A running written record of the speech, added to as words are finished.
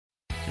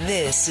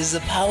This is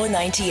a Power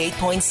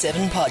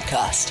 98.7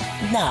 podcast.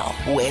 Now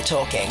we're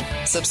talking.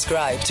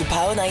 Subscribe to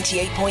Power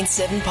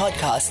 98.7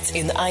 podcasts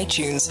in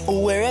iTunes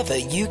or wherever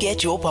you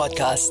get your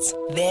podcasts.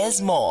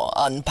 There's more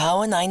on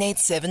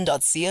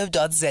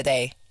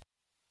power987.co.za.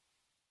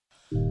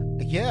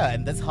 Yeah,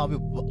 and that's how we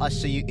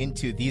usher you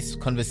into this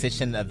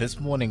conversation this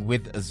morning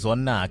with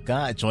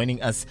Zwonaka,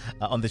 joining us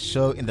on the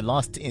show in the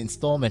last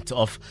installment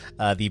of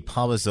the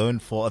Power Zone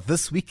for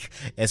this week.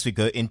 As we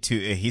go into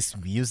his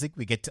music,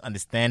 we get to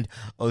understand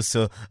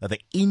also the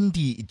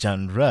indie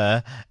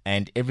genre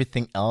and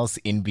everything else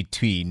in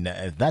between.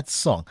 That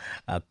song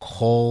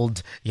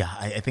called,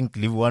 I think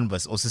Liv1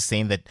 was also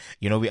saying that,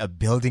 we are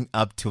building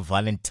up to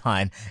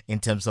Valentine in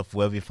terms of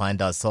where we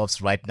find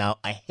ourselves right now.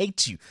 I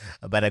hate you,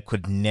 but I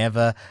could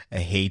never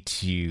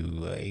hate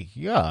you.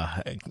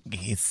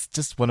 It's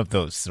just one of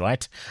those,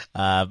 right?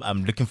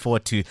 I'm looking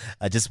forward to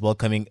just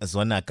welcoming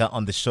Zwonaka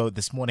on the show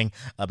this morning.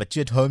 But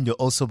you at home, you're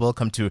also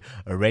welcome to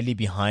rally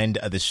behind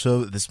the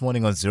show this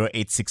morning on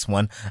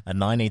 0861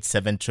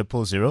 987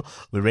 000.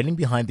 We're rallying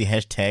behind the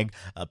hashtag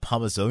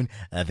Power Zone.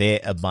 There,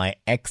 my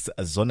ex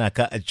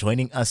Zwonaka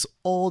joining us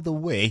all the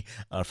way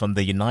from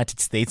the United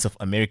States of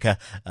America.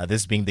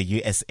 This being the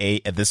USA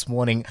this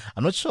morning.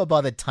 I'm not sure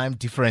about the time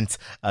difference.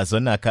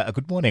 Zwonaka,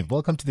 good morning.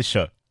 Welcome to the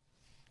show.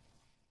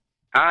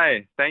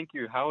 Hi, thank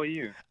you. How are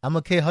you? I'm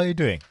okay. How are you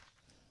doing?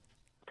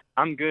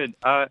 I'm good.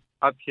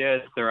 Up here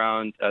it's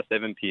around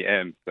 7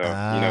 p.m. So, it's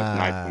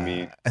nice for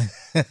me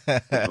as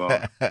well.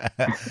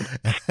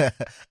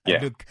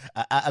 Yeah. Look,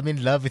 I'm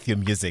in love with your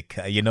music.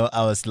 I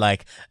was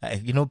like,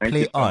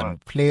 play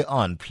on.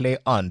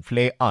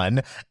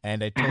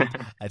 And I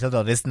told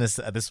our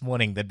listeners this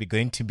morning that we're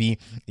going to be,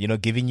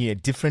 giving you a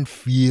different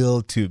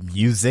feel to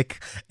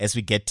music as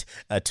we get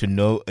to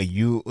know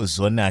you,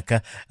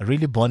 Zwonaka.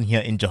 Really born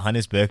here in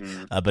Johannesburg,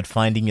 but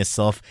finding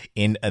yourself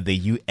in the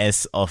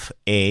US of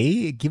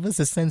A. Give us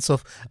a sense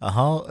of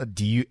how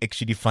do you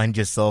actually find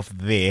yourself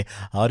there?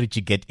 How did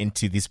you get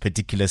into this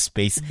particular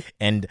space?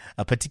 And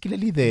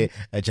particularly the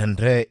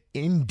genre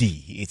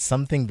indie. It's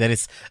something that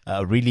is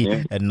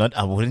really not,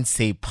 I wouldn't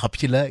say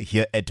popular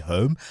here at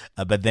home,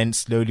 but then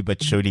slowly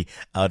but surely,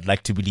 I would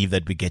like to believe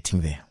that we're getting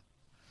there.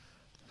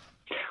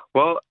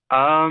 Well,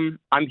 I'm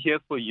here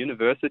for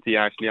university,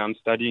 actually. I'm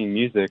studying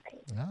music.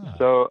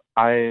 So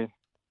I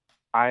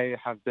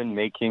have been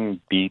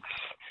making beats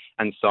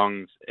and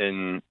songs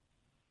in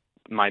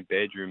my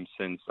bedroom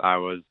since I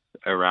was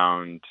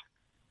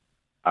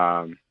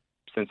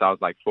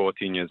like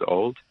 14 years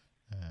old.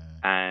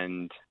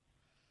 And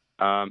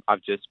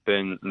I've just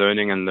been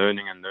learning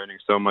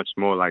so much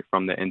more, like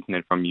from the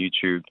internet, from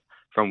YouTube,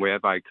 from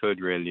wherever I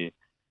could, really.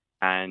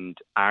 And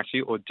I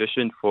actually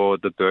auditioned for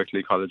the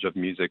Berklee College of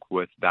Music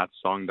with that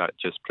song that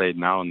just played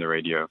now on the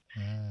radio.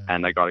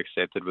 And I got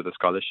accepted with a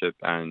scholarship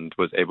and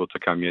was able to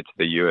come here to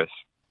the US.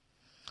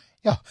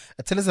 Yeah,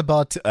 tell us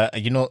about,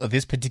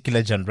 this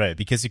particular genre,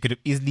 because you could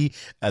have easily,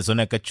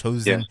 Zwonaka,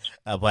 chosen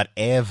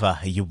whatever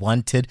you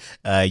wanted.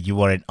 You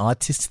were an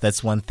artist.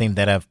 That's one thing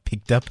that I've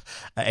picked up.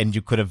 And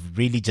you could have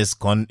really just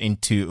gone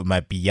into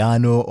my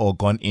piano or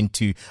gone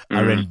into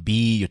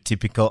R&B, your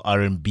typical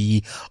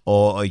R&B,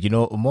 or,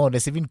 more or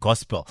less even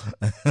gospel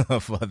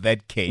for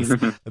that case.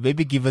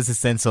 Maybe give us a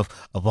sense of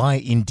why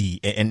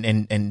indie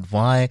and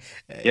why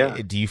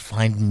do you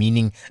find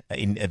meaning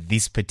in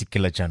this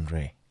particular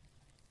genre?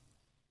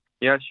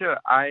 Yeah, sure.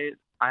 I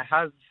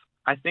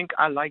think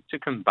I like to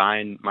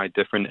combine my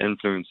different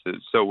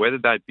influences. So whether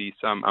that be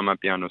some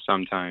amapiano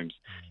sometimes,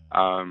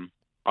 on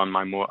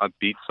my more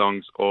upbeat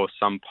songs, or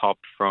some pop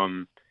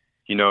from,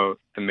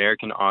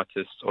 American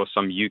artists, or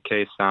some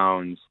UK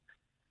sounds.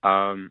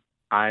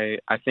 I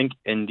think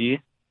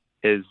indie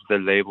is the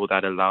label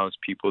that allows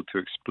people to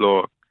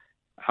explore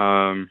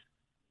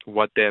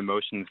what their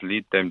emotions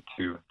lead them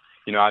to.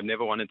 I've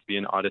never wanted to be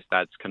an artist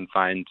that's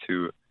confined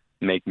to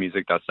make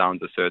music that sounds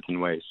a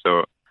certain way.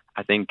 So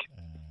I think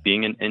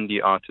being an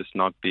indie artist,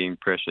 not being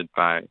pressured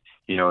by,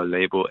 a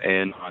label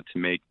A&R to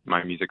make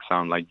my music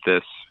sound like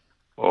this,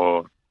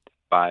 or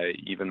by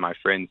even my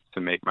friends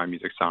to make my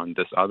music sound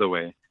this other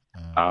way,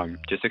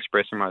 just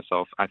expressing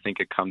myself, I think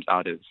it comes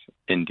out as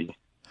indie.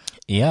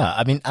 Yeah,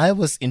 I mean, I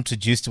was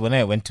introduced when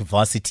I went to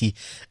varsity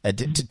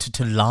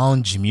to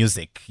lounge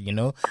music,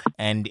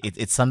 and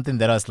it's something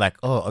that I was like,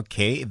 oh,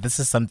 okay, this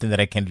is something that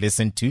I can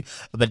listen to.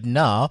 But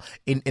now,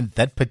 in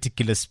that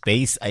particular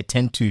space, I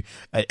tend to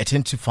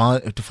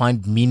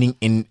find meaning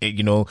in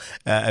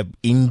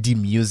indie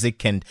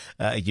music and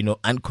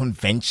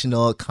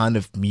unconventional kind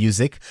of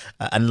music,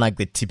 unlike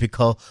the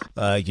typical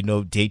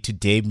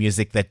day-to-day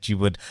music that you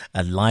would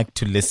like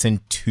to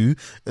listen to.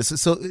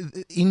 So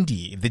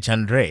indie, the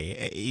genre.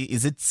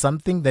 Is it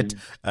something that,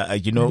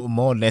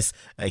 more or less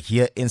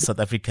here in South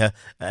Africa,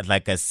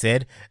 like I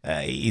said,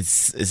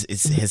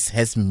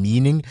 has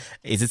meaning?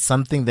 Is it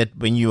something that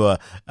when you are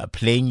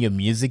playing your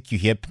music, you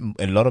hear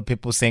a lot of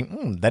people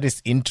saying, that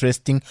is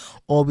interesting,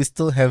 or we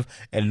still have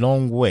a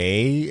long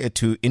way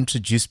to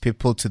introduce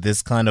people to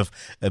this kind of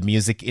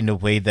music in a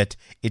way that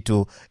it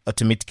will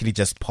automatically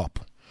just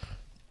pop?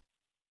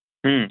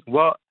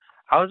 Well,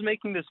 I was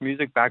making this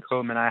music back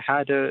home, and I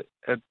had a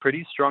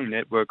pretty strong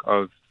network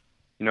of,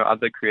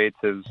 other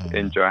creatives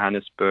in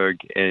Johannesburg.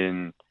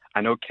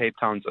 I know Cape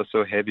Town's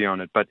also heavy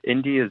on it, but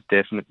indie is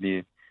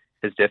definitely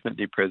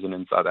present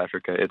in South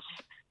Africa.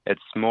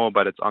 It's small,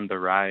 but it's on the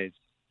rise.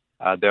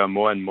 There are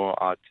more and more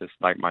artists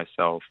like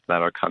myself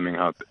that are coming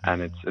up,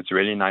 and it's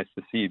really nice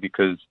to see,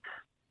 because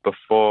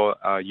before,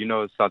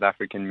 South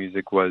African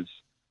music was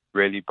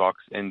really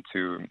boxed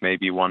into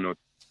maybe one or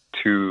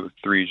two,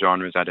 three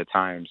genres at a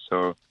time.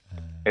 So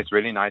it's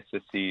really nice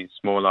to see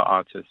smaller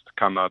artists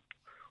come up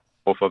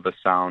off of a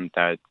sound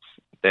that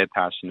they're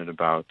passionate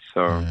about.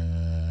 So,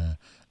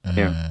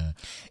 yeah.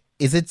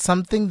 Is it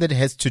something that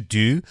has to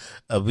do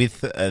with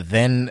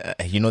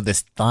the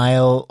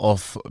style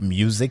of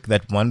music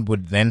that one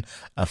would then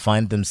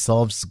find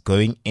themselves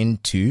going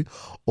into?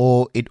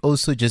 Or it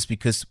also just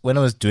because when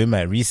I was doing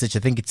my research, I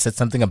think it said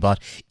something about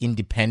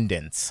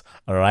independence,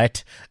 all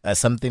right?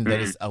 Something that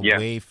is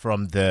away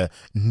from the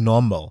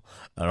normal,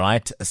 all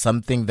right?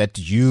 Something that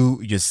you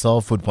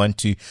yourself would want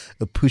to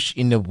push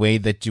in a way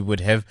that you would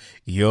have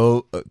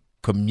your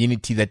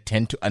community that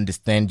tend to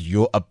understand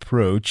your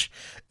approach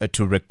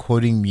to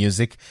recording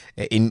music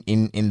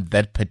in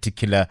that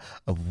particular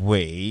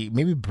way.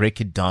 Maybe break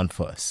it down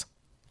for us.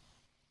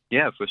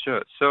 Yeah, for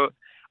sure. So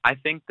I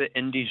think the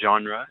indie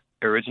genre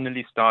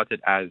originally started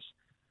as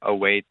a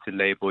way to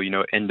label,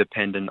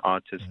 independent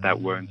artists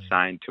that weren't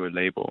signed to a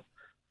label.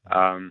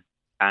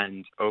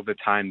 And over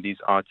time, these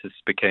artists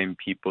became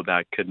people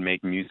that could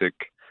make music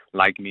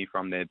like me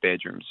from their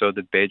bedroom. So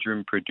the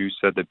bedroom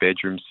producer, the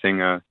bedroom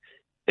singer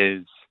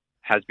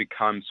has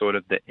become sort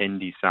of the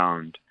indie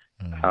sound.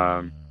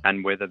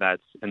 And whether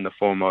that's in the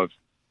form of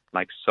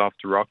like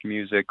soft rock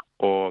music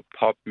or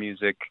pop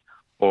music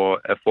or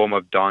a form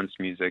of dance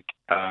music,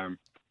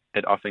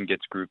 it often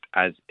gets grouped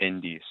as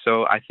indie.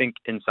 So I think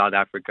in South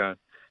Africa,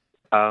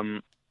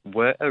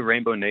 we're a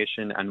rainbow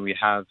nation, and we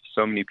have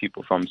so many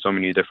people from so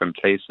many different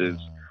places.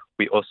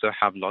 We also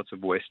have lots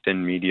of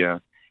Western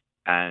media,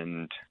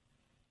 and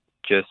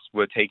just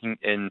we're taking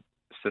in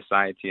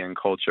society and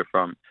culture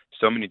from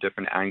so many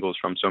different angles,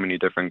 from so many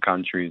different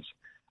countries.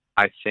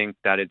 I think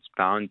that it's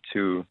bound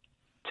to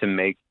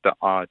make the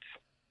art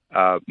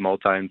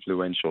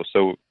multi-influential.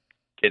 So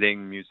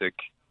getting music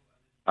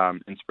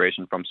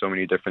inspiration from so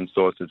many different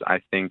sources,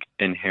 I think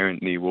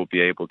inherently we'll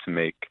be able to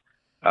make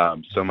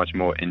so much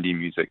more indie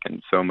music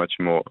and so much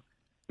more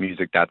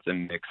music that's a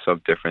mix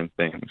of different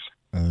things.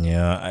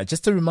 Yeah,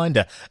 just a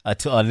reminder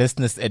to our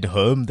listeners at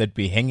home that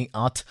we're hanging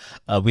out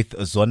with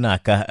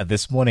Zwonaka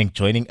this morning,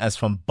 joining us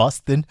from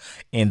Boston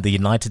in the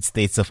United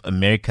States of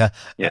America,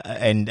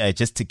 and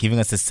just giving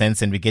us a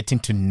sense, and we're getting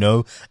to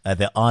know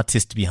the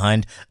artist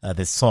behind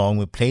the song.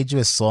 We played you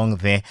a song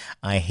there,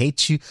 I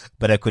Hate You,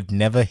 But I Could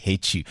Never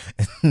Hate You.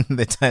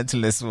 The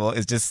title as well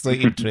is just so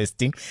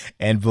interesting,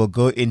 and we'll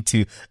go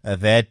into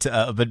that.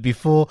 But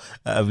before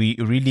we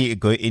really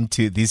go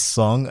into this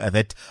song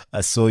that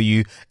saw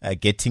you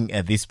getting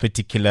this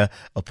particular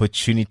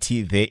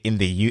opportunity there in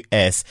the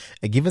US.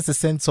 Give us a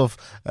sense of,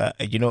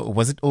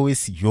 was it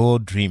always your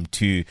dream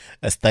to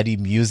study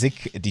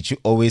music? Did you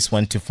always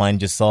want to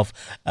find yourself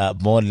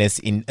more or less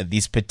in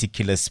this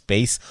particular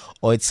space?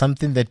 Or it's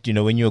something that,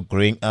 when you're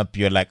growing up,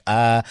 you're like,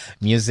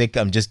 music,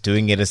 I'm just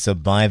doing it as a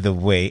by the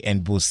way,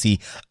 and we'll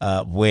see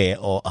where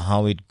or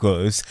how it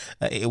goes.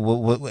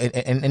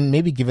 And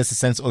maybe give us a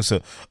sense also,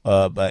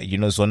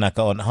 Zwonaka,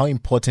 on how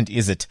important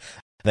is it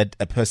that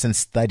a person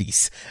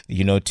studies,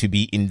 to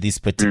be in this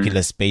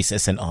particular space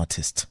as an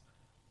artist?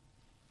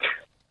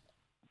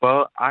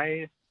 Well,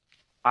 I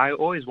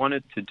always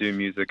wanted to do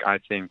music, I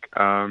think.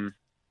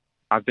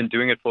 I've been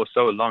doing it for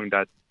so long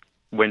that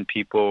when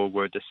people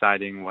were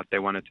deciding what they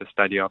wanted to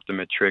study after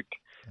matric,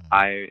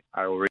 it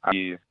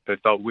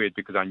felt weird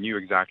because I knew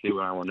exactly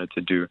what I wanted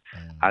to do.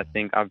 I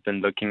think I've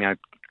been looking at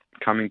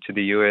coming to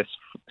the US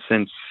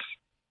since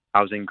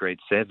I was in grade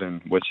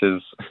 7, which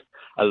is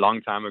a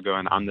long time ago,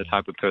 and I'm the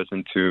type of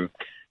person to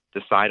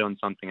decide on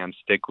something and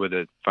stick with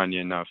it, funny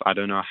enough. I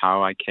don't know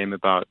how I came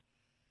about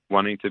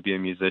wanting to be a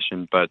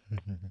musician, but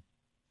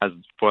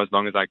for as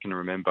long as I can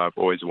remember, I've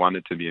always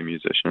wanted to be a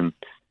musician.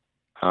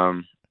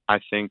 I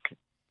think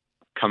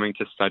coming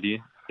to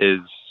study is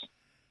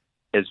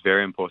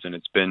very important.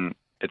 It's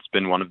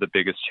been one of the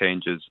biggest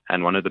changes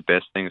and one of the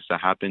best things to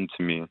happen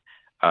to me,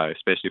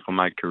 especially for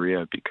my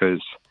career,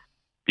 because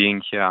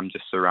being here, I'm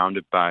just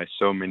surrounded by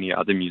so many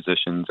other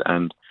musicians,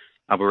 and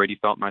I've already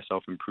felt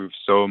myself improve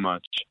so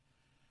much.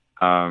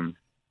 And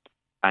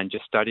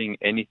just studying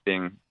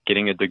anything,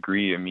 getting a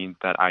degree, it means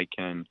that I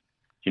can,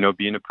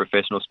 be in a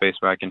professional space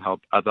where I can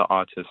help other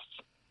artists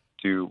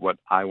do what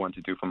I want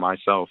to do for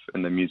myself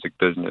in the music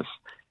business,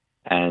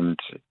 and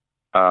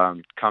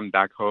come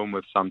back home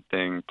with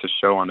something to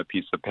show on a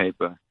piece of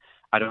paper.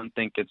 I don't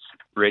think it's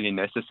really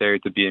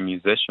necessary to be a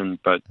musician,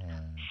 but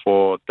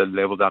for the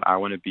level that I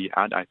want to be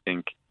at, I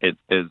think it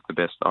is the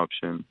best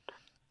option.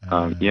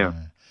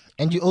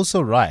 And you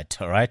also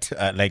write, all right?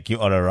 Like you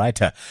are a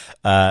writer.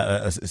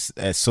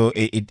 So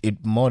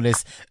it more or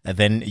less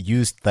than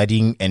you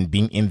studying and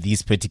being in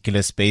this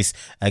particular space,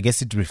 I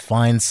guess it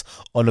refines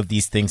all of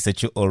these things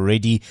that you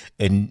already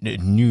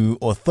knew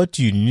or thought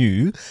you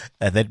knew,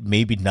 that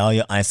maybe now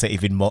your eyes are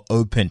even more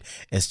open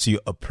as to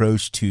your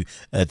approach to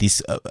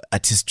this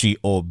artistry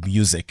or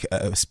music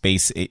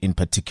space in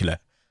particular.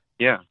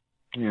 Yeah.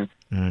 Yeah.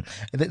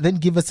 Then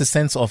give us a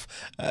sense of,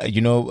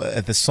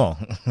 the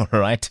song,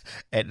 right,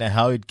 and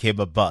how it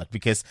came about.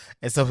 Because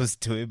as I was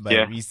doing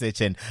my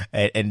research and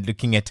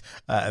looking at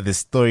the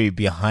story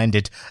behind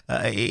it,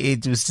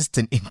 it was just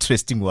an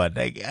interesting one.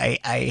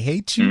 I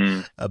hate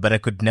you, but I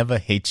could never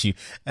hate you.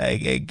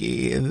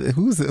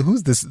 Who's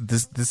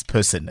this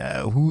person?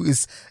 Who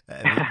is?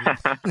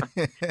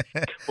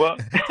 Well,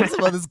 tell us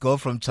about this girl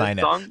from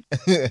China. Song,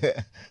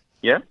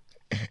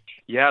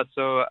 yeah.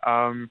 So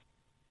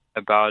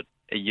about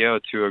a year or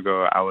two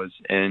ago, I was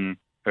in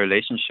a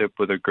relationship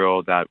with a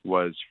girl that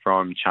was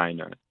from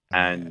China.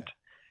 And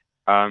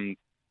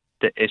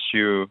the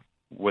issue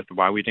with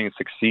why we didn't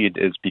succeed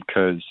is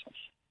because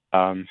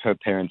her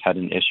parents had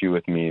an issue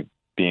with me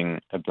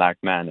being a black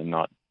man and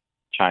not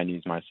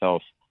Chinese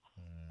myself.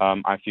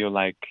 I feel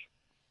like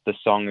the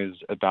song is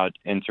about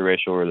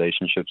interracial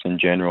relationships in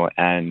general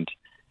and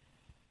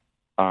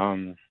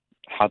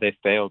how they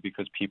fail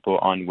because people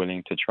aren't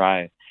willing to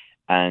try.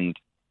 And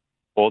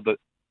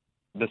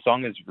the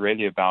song is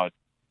really about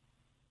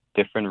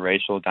different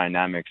racial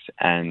dynamics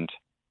and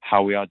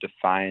how we are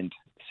defined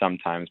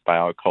sometimes by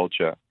our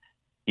culture,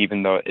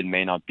 even though it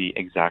may not be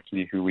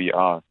exactly who we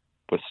are,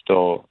 we're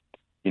still,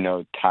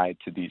 tied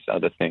to these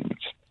other things.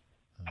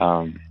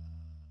 And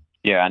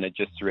it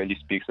just really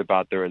speaks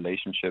about the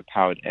relationship,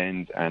 how it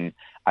ends. And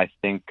I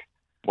think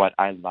what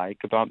I like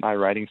about my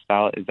writing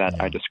style is that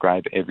I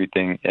describe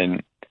everything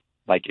in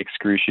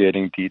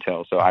excruciating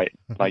detail. So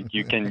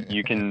you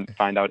can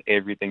find out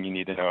everything you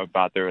need to know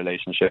about the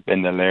relationship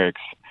in the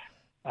lyrics.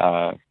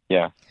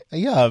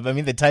 Yeah, I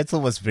mean, the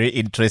title was very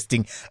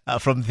interesting.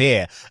 From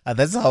there,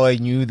 that's how I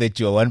knew that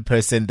you're one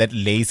person that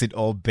lays it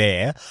all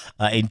bare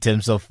in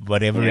terms of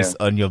whatever is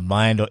on your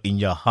mind or in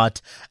your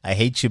heart. I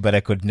hate you, but I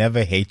could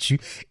never hate you.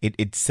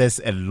 It says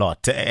a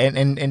lot.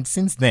 And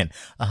since then,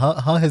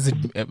 how has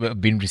it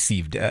been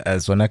received,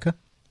 Zwonaka?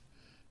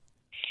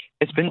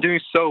 It's been doing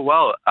so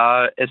well,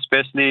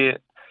 especially,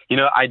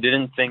 I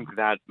didn't think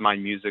that my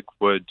music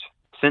would,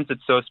 since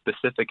it's so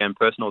specific and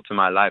personal to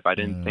my life, I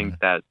didn't think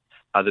that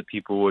other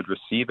people would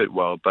receive it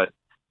well. But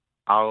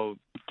I'll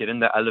get in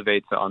the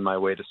elevator on my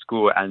way to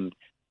school and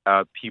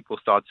people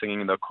start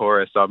singing the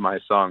chorus of my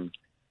song.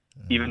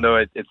 Even though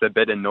it's a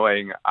bit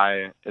annoying,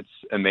 it's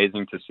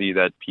amazing to see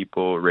that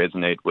people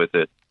resonate with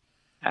it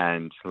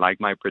and like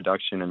my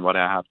production and what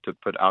I have to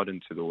put out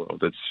into the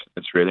world.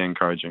 It's really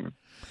encouraging.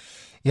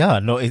 Yeah,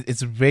 no,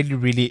 it's really,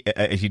 really,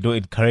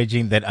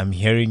 encouraging that I'm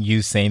hearing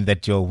you saying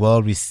that you're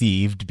well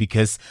received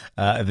because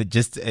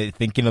just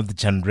thinking of the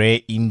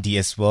genre indie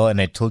as well. And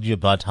I told you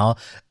about how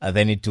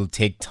then it will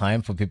take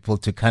time for people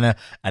to kind of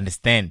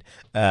understand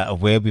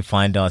where we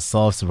find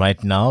ourselves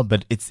right now.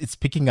 But it's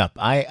picking up.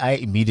 I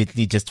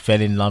immediately just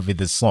fell in love with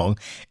the song.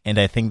 And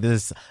I think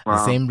this is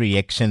the same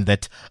reaction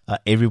that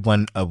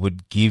everyone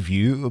would give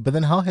you. But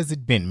then how has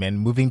it been, man?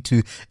 Moving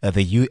to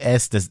the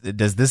US, does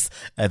this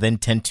then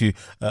tend to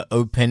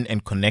open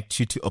and connect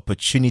you to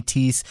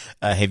opportunities?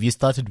 Have you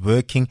started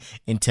working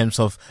in terms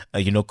of,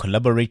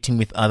 collaborating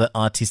with other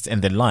artists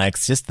and the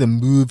likes? Just the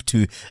move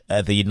to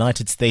the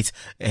United States,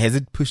 has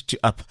it pushed you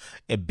up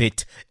a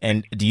bit?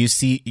 And do you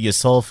see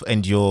yourself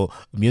and your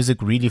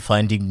music really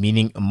finding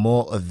meaning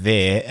more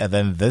there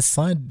than this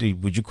side?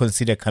 Would you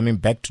consider coming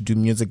back to do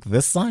music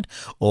this side?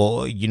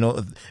 Or,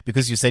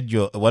 because you said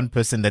you're one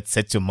person that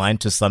sets your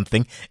mind to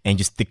something and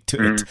you stick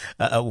to it.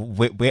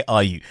 Where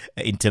are you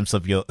in terms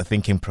of your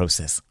thinking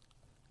process?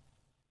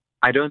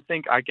 I don't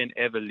think I can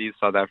ever leave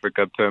South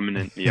Africa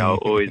permanently. I'll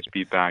always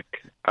be back.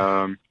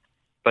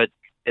 But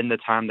in the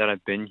time that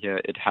I've been here,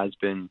 it has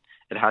been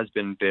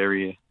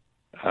very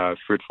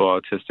fruitful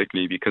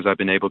artistically because I've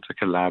been able to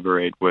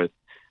collaborate with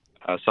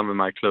some of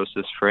my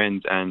closest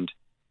friends and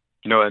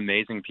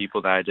amazing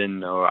people that I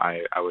didn't know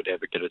I would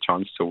ever get a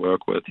chance to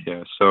work with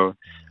here. So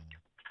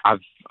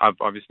I've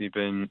obviously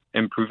been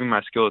improving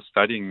my skills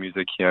studying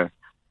music here,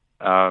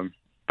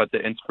 but the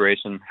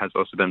inspiration has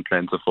also been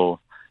plentiful.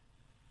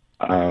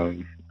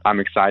 I'm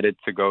excited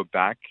to go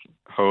back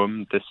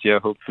home this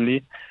year,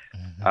 hopefully,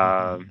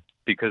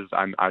 because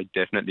I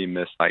definitely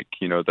miss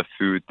the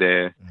food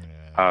there,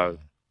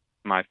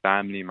 my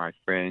family, my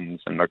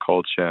friends, and the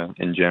culture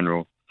in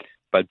general.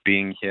 But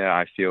being here,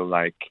 I feel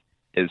like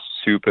is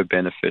super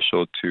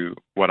beneficial to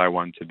what I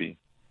want to be.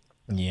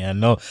 Yeah,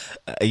 no,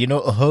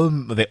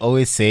 home, they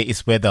always say,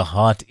 is where the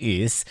heart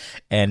is.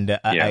 And,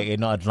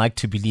 I'd like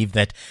to believe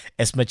that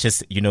as much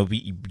as, your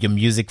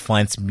music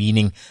finds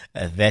meaning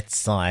that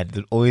side,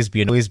 there'll always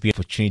be an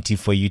opportunity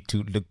for you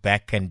to look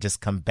back and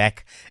just come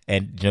back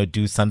and,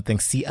 do something,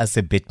 see us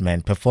a bit,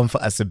 man, perform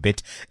for us a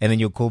bit, and then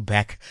you'll go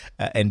back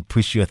and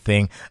push your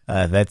thing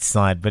that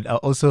side. But I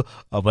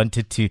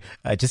wanted to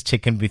just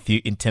check in with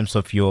you in terms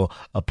of your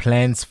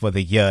plans for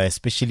the year,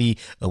 especially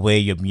where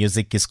your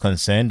music is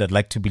concerned. I'd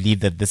like to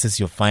believe that this is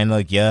your final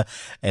year,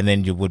 and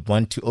then you would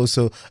want to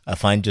also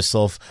find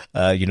yourself,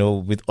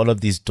 with all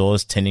of these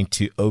doors tending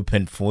to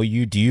open for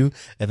you. Do you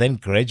then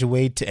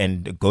graduate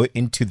and go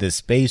into the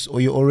space, or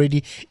you're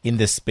already in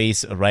the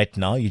space right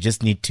now? You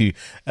just need to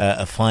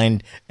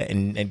find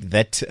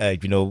that,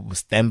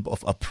 stamp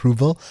of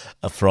approval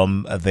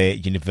from the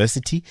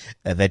university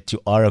that you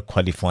are a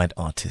qualified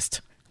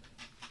artist.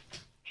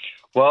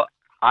 Well,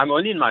 I'm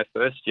only in my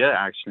first year,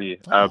 actually,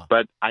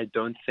 but I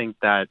don't think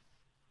that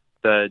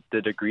the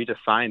degree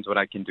defines what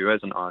I can do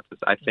as an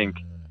artist. I think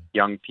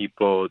young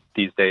people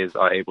these days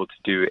are able to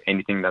do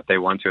anything that they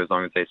want to as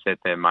long as they set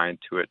their mind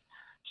to it.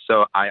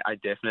 So I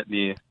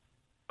definitely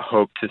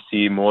hope to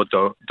see more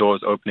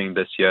doors opening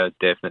this year,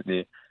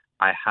 definitely.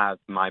 I have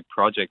my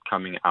project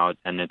coming out,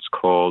 and it's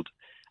called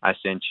I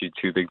Sent You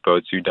Two Big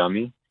Boats, You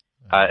Dummy.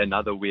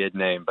 Another weird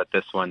name, but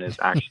this one is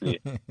actually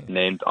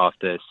named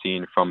after a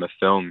scene from a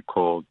film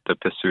called The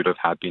Pursuit of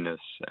Happiness,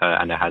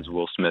 and it has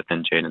Will Smith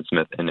and Jaden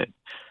Smith in it.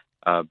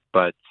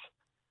 But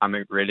I'm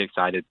really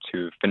excited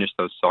to finish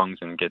those songs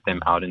and get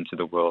them out into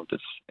the world.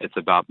 It's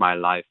about my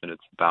life, and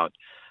it's about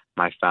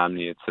my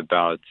family. It's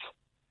about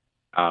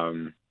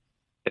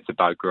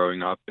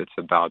growing up. It's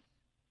about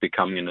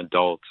becoming an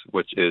adult,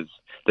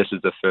 this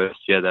is the first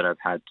year that I've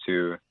had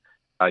to,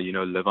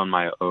 live on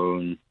my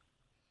own,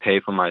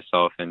 pay for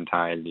myself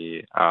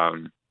entirely.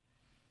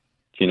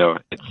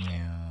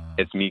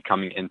 It's me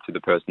coming into the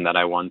person that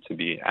I want to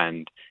be,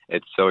 and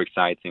it's so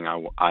exciting.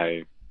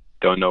 I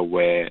don't know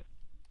where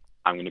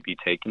I'm going to be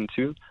taken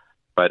to,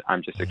 but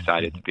I'm just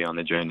excited to be on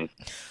the journey.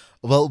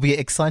 Well, we're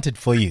excited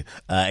for you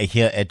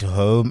here at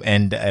home.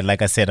 And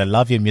like I said, I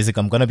love your music.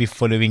 I'm going to be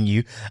following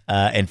you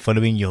and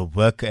following your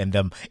work,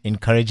 and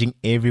encouraging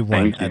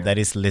everyone that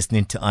is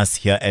listening to us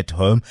here at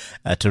home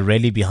to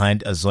rally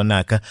behind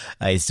Zwonaka.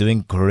 Is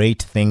doing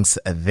great things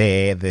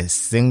there. The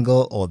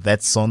single, or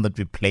that song that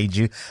we played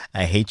you,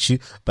 I Hate You,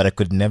 But I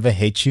Could Never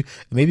Hate You.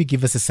 Maybe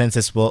give us a sense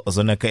as well,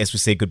 Zwonaka, as we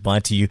say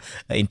goodbye to you,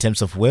 in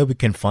terms of where we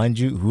can find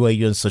you. Who are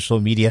you on social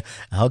media?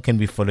 How can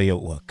we follow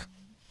your work?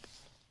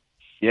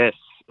 Yes.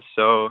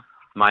 So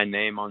my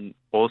name on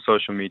all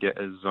social media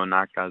is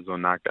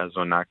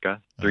Zwonaka,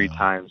 3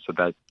 times so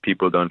that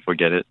people don't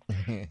forget it.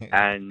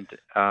 And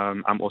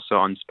I'm also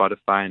on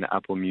Spotify and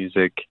Apple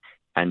Music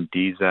and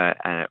Deezer,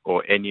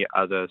 or any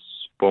other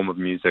form of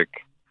music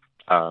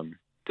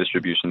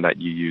distribution that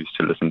you use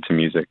to listen to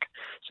music.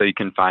 So you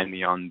can find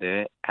me on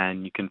there,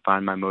 and you can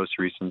find my most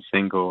recent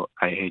single,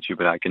 I Hate You,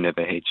 But I Can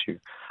Never Hate You.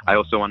 I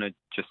also want to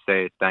just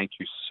say thank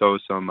you so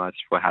much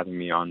for having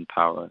me on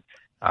Power.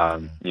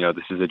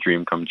 This is a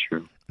dream come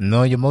true.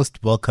 No, you're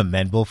most welcome,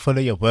 man. We'll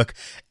follow your work.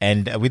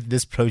 And with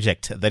this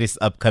project that is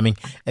upcoming,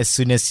 as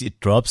soon as it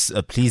drops,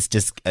 please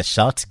just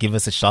give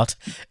us a shout,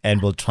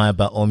 and we'll try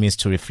by all means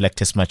to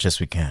reflect as much as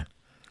we can.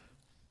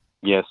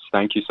 Yes,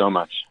 thank you so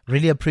much.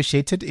 Really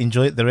appreciate it.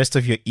 Enjoy the rest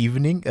of your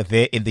evening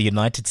there in the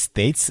United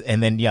States.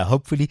 And then,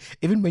 hopefully,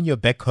 even when you're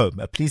back home,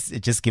 please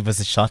just give us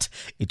a shout.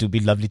 It would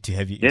be lovely to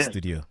have you in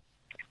studio.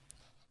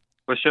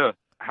 For sure.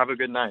 Have a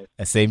good night.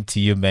 Same to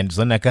you, man.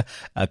 Zwonaka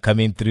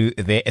coming through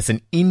there as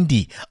an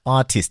indie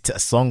artist,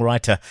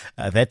 songwriter.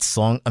 That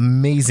song,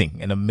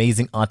 an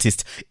amazing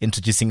artist,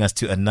 introducing us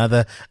to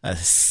another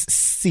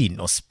scene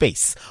or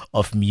space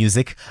of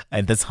music.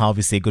 And that's how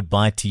we say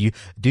goodbye to you.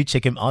 Do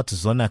check him out,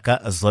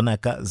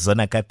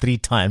 Zwonaka 3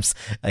 times.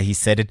 He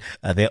said it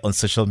there on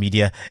social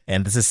media.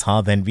 And this is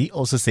how then we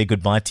also say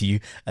goodbye to you.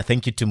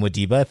 Thank you to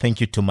Modiba.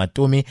 Thank you to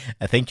Matomi.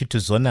 Thank you to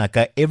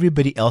Zwonaka.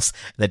 Everybody else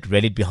that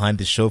rallied behind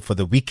the show for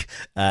the week.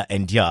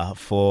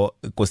 For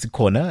Kosi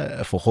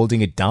Corner, for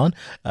holding it down.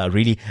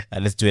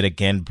 Let's do it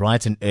again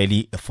bright and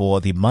early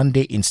for the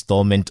Monday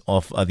installment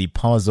of the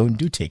Power Zone.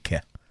 Do take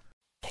care.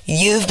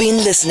 You've been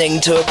listening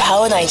to a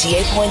Power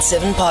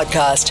 98.7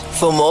 podcast.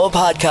 For more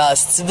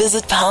podcasts,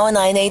 visit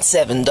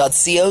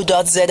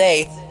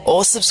power987.co.za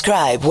or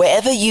subscribe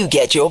wherever you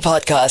get your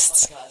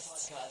podcasts.